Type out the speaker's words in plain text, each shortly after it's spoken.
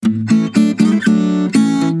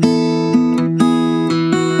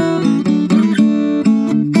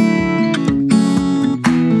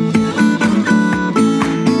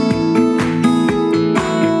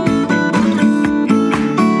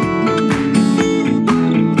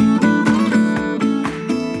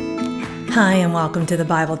Hi, and welcome to the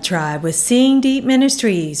Bible Tribe with Seeing Deep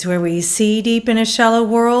Ministries, where we see deep in a shallow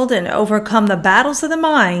world and overcome the battles of the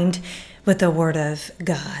mind with the Word of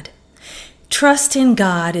God. Trust in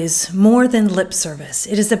God is more than lip service.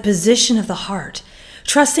 It is a position of the heart.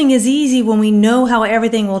 Trusting is easy when we know how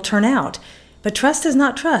everything will turn out, but trust is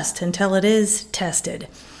not trust until it is tested.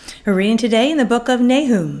 We're reading today in the book of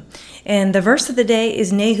Nahum, and the verse of the day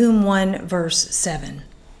is Nahum 1, verse 7.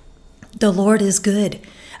 The Lord is good,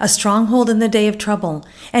 a stronghold in the day of trouble,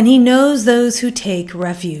 and he knows those who take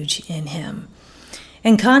refuge in him.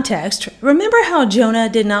 In context, remember how Jonah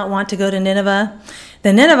did not want to go to Nineveh?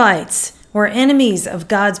 The Ninevites were enemies of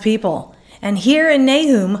God's people. And here in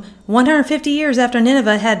Nahum, 150 years after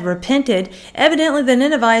Nineveh had repented, evidently the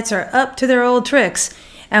Ninevites are up to their old tricks.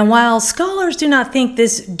 And while scholars do not think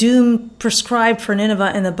this doom prescribed for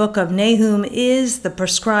Nineveh in the book of Nahum is the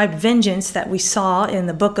prescribed vengeance that we saw in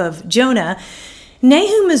the book of Jonah,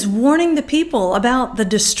 Nahum is warning the people about the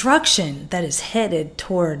destruction that is headed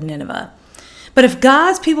toward Nineveh. But if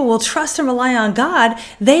God's people will trust and rely on God,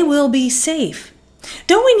 they will be safe.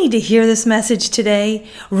 Don't we need to hear this message today?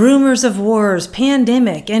 Rumors of wars,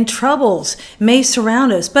 pandemic, and troubles may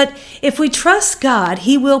surround us, but if we trust God,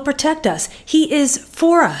 he will protect us. He is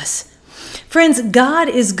for us. Friends, God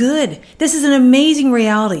is good. This is an amazing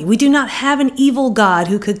reality. We do not have an evil God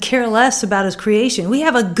who could care less about his creation. We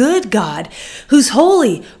have a good God who's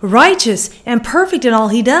holy, righteous, and perfect in all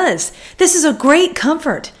he does. This is a great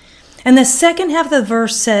comfort. And the second half of the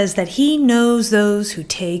verse says that he knows those who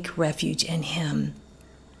take refuge in him.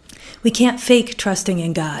 We can't fake trusting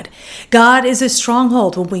in God. God is a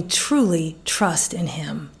stronghold when we truly trust in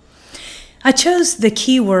him. I chose the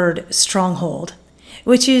key word stronghold,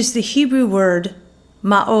 which is the Hebrew word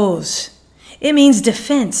ma'oz. It means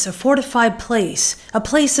defense, a fortified place, a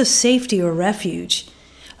place of safety or refuge.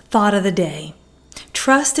 Thought of the day.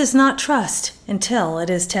 Trust is not trust until it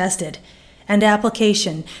is tested. And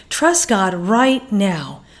application. Trust God right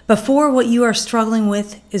now before what you are struggling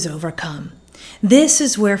with is overcome. This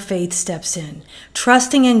is where faith steps in.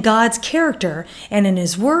 Trusting in God's character and in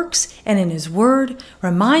his works and in his word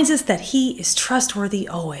reminds us that he is trustworthy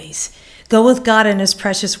always. Go with God and his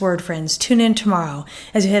precious word, friends. Tune in tomorrow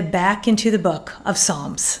as we head back into the book of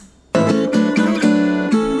Psalms.